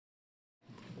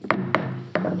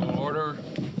Order.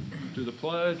 Do the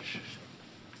pledge.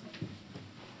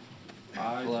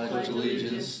 I pledge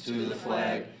allegiance to the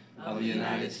flag of the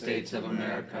United States of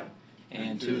America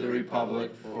and to the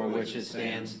republic for which it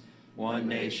stands, one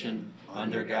nation,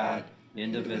 under God,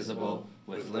 indivisible,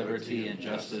 with liberty and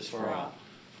justice for all.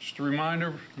 Just a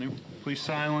reminder, please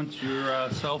silence your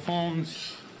cell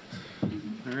phones.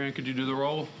 Marianne, could you do the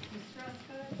roll?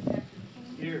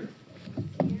 Here.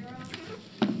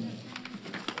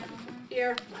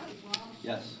 Here.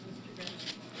 Yes.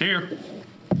 Here.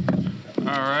 All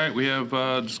right, we have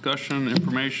discussion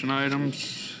information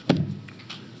items.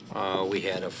 We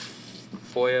had a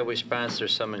FOIA response.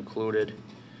 There's some included.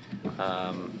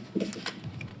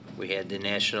 We had the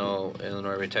National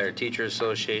Illinois Retired Teachers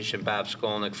Association, Bob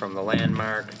Skolnick from the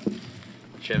Landmark,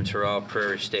 Jim Terrell,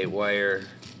 Prairie State Wire,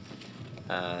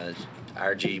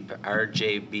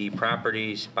 RJB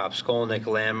Properties, Bob Skolnick,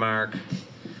 Landmark.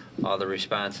 All the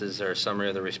responses, or a summary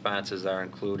of the responses, are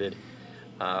included.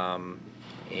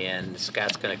 And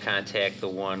Scott's going to contact the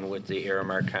one with the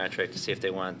Aramark contract to see if they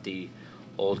want the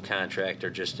old contract or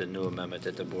just a new amendment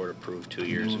that the board approved 2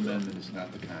 years ago. The amendment is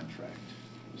not the contract.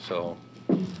 So,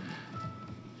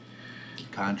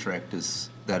 Contract is,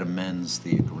 that amends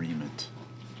the agreement.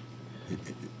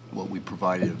 What we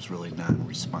provided was really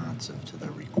non-responsive to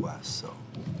their request, so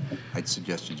I'd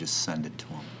suggest you just send it to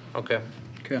them. okay.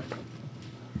 Okay.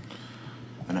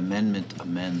 An amendment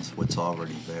amends what's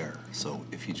already there, so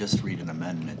if you just read an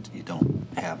amendment, you don't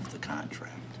have the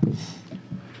contract.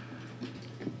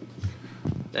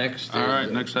 Next. All right,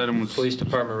 next item was... Police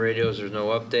Department radios, there's no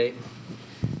update.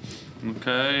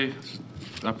 Okay.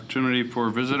 Opportunity for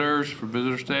visitors, for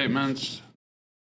visitor statements.